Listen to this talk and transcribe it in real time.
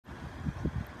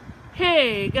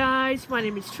Hey guys, my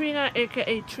name is Trina,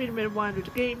 aka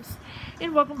Trina100 Games,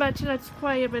 and welcome back to Let's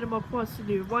Play Animal Crossing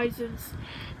New Horizons.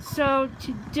 So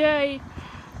today,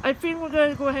 I think we're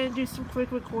going to go ahead and do some quick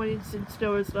recordings since there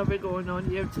was nothing going on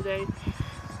here today.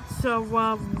 So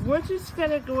we're just going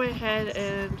to go ahead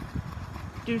and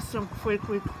do some quick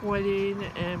recording,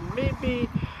 and maybe,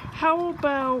 how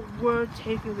about we're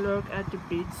taking a look at the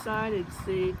beachside and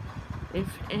see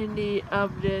if any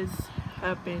of this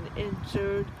have been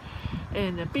injured.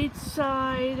 And the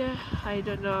beachside, I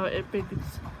don't know if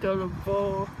it's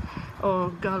Gulliver or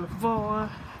Gulliver,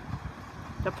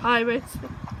 the pirates.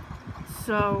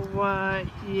 So,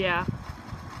 yeah.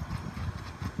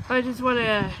 I just want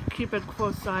to keep a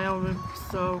close eye on him,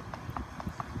 so.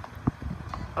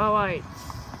 Alright.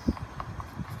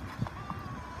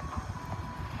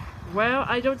 Well,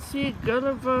 I don't see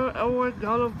Gulliver or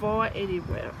Gulliver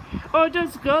anywhere. Oh,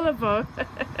 there's Gulliver!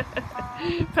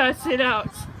 Passing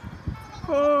out.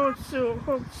 Oh,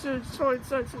 sorry,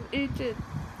 such an idiot.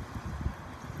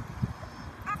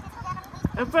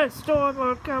 A bad storm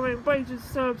are coming, breaking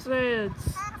some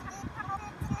lands.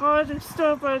 Hard and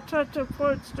stop by a touch of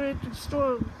port straight to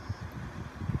storm.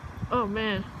 Oh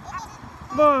man.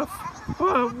 More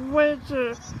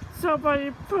winter.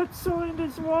 Somebody put soil in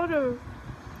this water.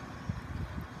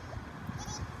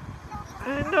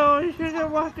 I know you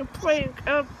don't want to plank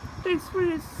up. This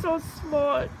food is so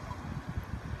smart.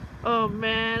 Oh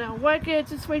man, why can't I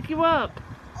just wake you up?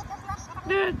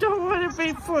 No, I don't want to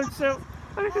be forced, so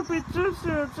I could be just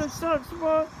so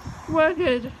small,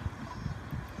 rugged.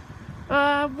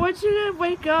 Want you to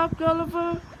wake up,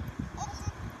 Gulliver?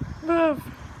 Move.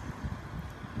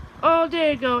 Oh,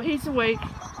 there you go, he's awake.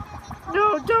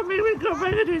 No, don't make me go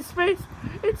back into space.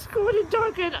 It's cold and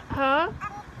dark and, huh?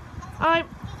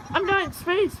 I'm not in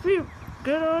space, phew.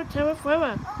 Good old terra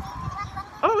firma.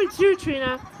 Oh, it's you,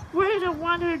 Trina. We're the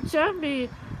one who jammed me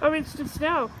against the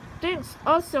snow. Thanks.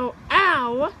 Also,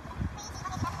 ow!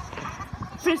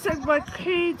 Feels like my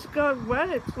cage got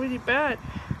wet. It's really bad.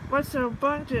 Must have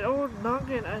bumped an old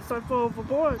noggin as I fall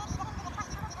overboard.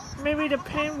 Maybe the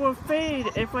pain will fade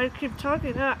if I keep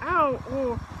talking. Ow!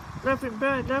 Oh, nothing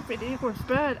bad. Nothing equals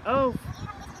bad. Oh.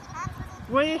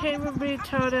 When you hate with me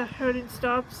till the hurting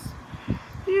stops,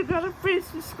 you gotta face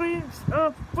the screams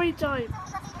of free time.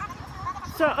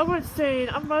 So I was saying,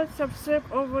 I must have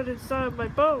slipped over the side of my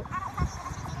boat.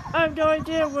 I have no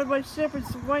idea where my ship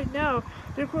is right now.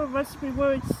 The crew must be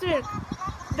worried sick.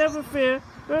 Never fear,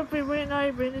 we'll be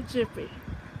reunited in a jiffy.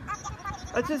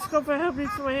 I just go for help to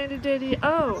my handy dandy.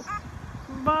 Oh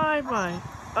my.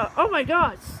 Oh my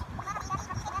gosh.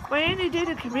 My handy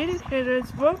dandy communicator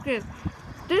is broken.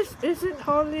 This isn't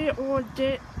hardly or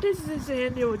this isn't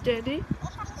handy or dandy.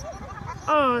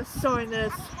 Oh,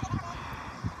 sorriness.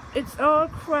 It's all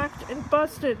cracked and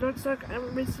busted. Looks like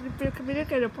I'm missing a few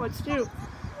communicator parts too.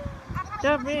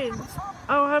 That means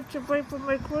I'll have to wait for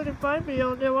my crew to find me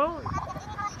on their own.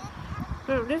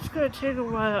 So this is gonna take a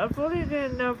while. I've only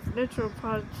got enough nitro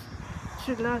parts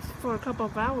to last for a couple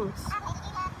of hours.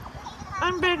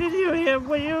 I'm begging you here.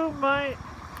 Will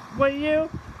you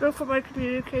look for my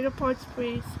communicator parts,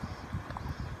 please?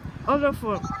 I'll look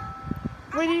for them.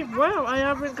 Really well, I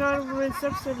haven't gone over a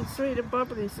substance straight and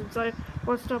bubbly since I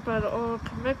washed up at all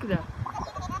communicator.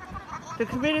 The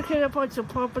communicator parts are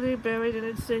probably buried in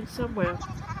insane somewhere.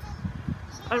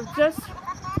 I'm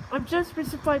just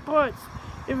missing 5 parts.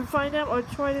 If we find them, I'll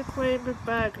try to claim it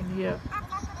back in here.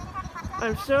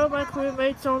 I'm sure my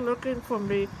crewmates are looking for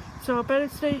me, so I better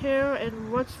stay here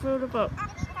and watch for the boat.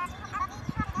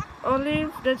 I'll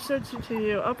leave that searching to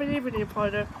you. I'll believe in you,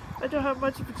 partner. I don't have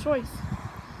much of a choice.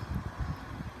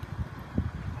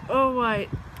 Alright.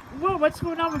 Whoa, what's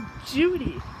going on with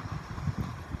Judy?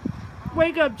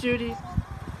 Wake up, Judy.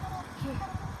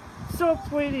 So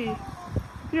pretty.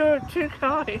 You're too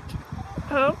kind.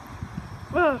 Oh?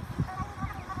 Well.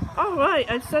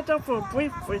 Alright, I set up for a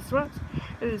brief response,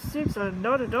 and it seems I'm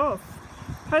nodded off.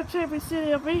 How can we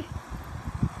see of me?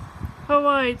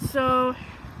 Alright, so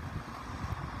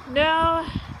now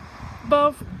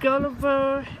both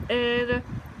Gulliver and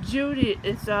Judy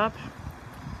is up.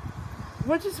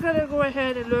 We're just gonna go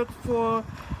ahead and look for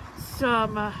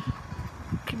some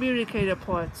communicator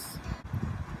parts.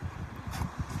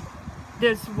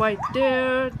 There's right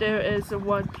there. There is a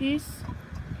 1 piece.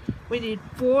 We need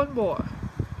 4 more.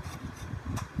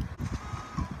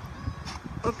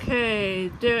 Okay,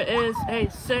 there is a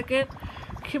second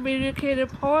communicator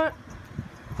part.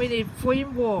 We need 3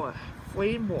 more.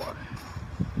 3 more.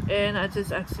 And I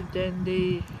just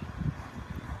accidentally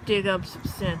dig up some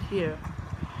sand here.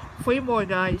 3 more,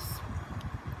 guys.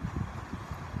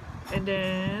 And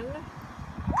then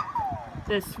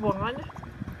this one,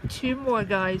 2 more,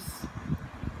 guys.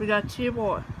 We got 2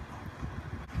 more.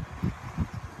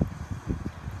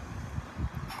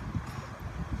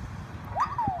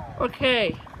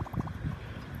 Okay.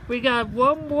 We got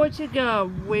 1 more to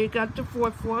go. We got the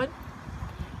 4th one.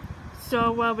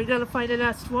 So we gotta find the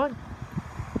last one.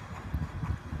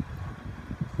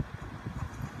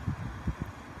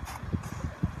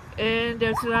 And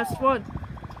there's the last one.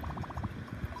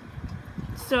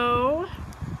 So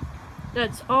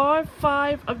that's all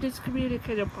 5 of these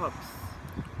communicator parts.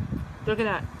 Look at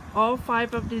that. All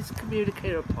 5 of these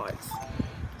communicator parts.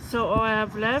 So all I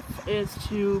have left is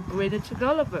to bring it to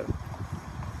Gulliver.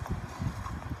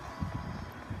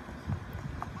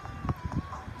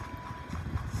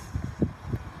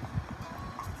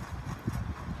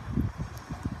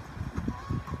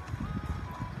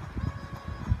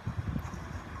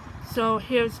 So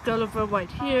here's Gulliver right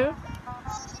here.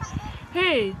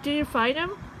 Hey, did you find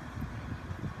him?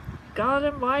 Got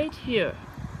him right here.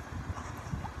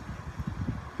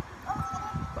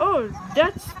 Oh,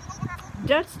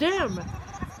 that's them.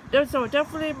 Those are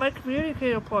definitely my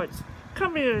communicator parts.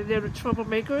 Come here, little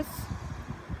troublemakers.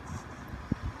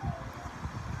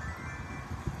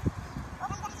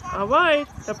 Alright,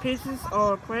 the pieces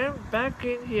are crammed back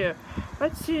in here.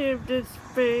 Let's see if this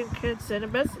thing can send a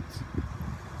message.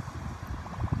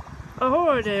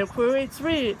 Ahoy there, Query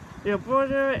 3, your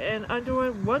brother and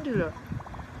underwear wanderer.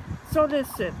 So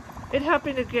listen, it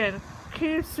happened again. Can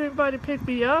you swing by to pick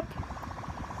me up?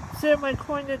 Send my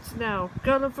coordinates now.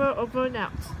 Gulliver over and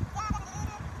out.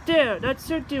 There, that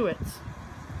should do it.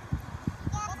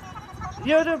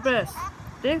 You're the best.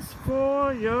 Thanks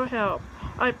for your help.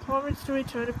 I promise to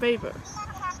return a favor.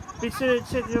 Be sure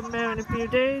to check your mail in a few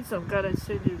days. I'm gonna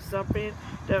send you something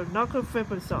that'll knock your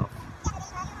flippers off.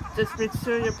 Just make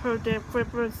sure you put them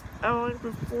flippers on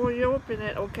before you open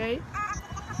it, okay?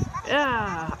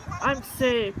 Yeah, I'm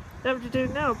safe. Nothing to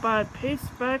do now, but pace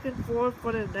back and forth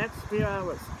for the next few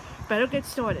hours. Better get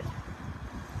started.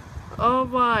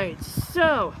 Alright,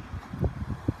 so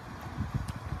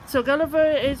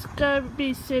Gulliver is gonna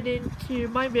be sending to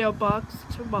my mailbox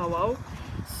tomorrow.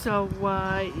 So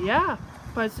yeah,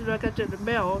 first look at the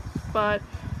mail, but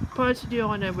part to do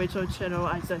on the original channel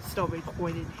as I start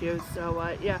recording here.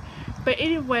 So yeah, but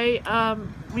anyway,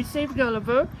 we saved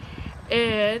Gulliver,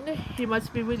 and he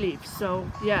must be relieved.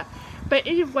 So yeah, but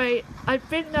anyway, I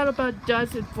think that about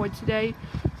does it for today.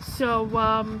 So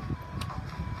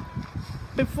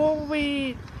before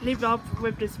we leave off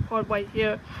with this part right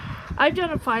here, I've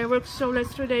done a fireworks show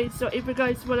yesterday, so if you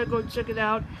guys want to go check it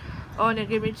out on the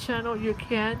gaming channel, you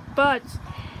can. But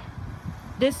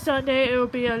this Sunday it will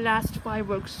be our last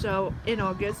fireworks show in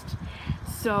August,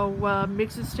 so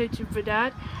make sure to stay tuned for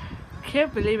that.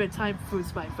 Can't believe it, time flew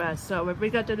by fast. So we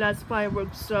got the last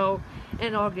fireworks show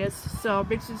in August, so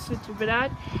make sure to stay tuned for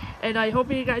that. And I hope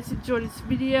you guys enjoyed this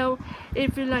video.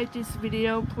 If you like this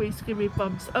video, please give me a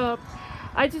thumbs up.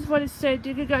 I just want to say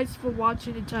thank you guys for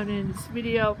watching and turning in this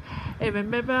video. And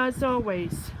remember, as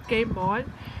always, game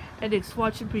on. And thanks for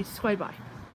watching. Please subscribe. Bye.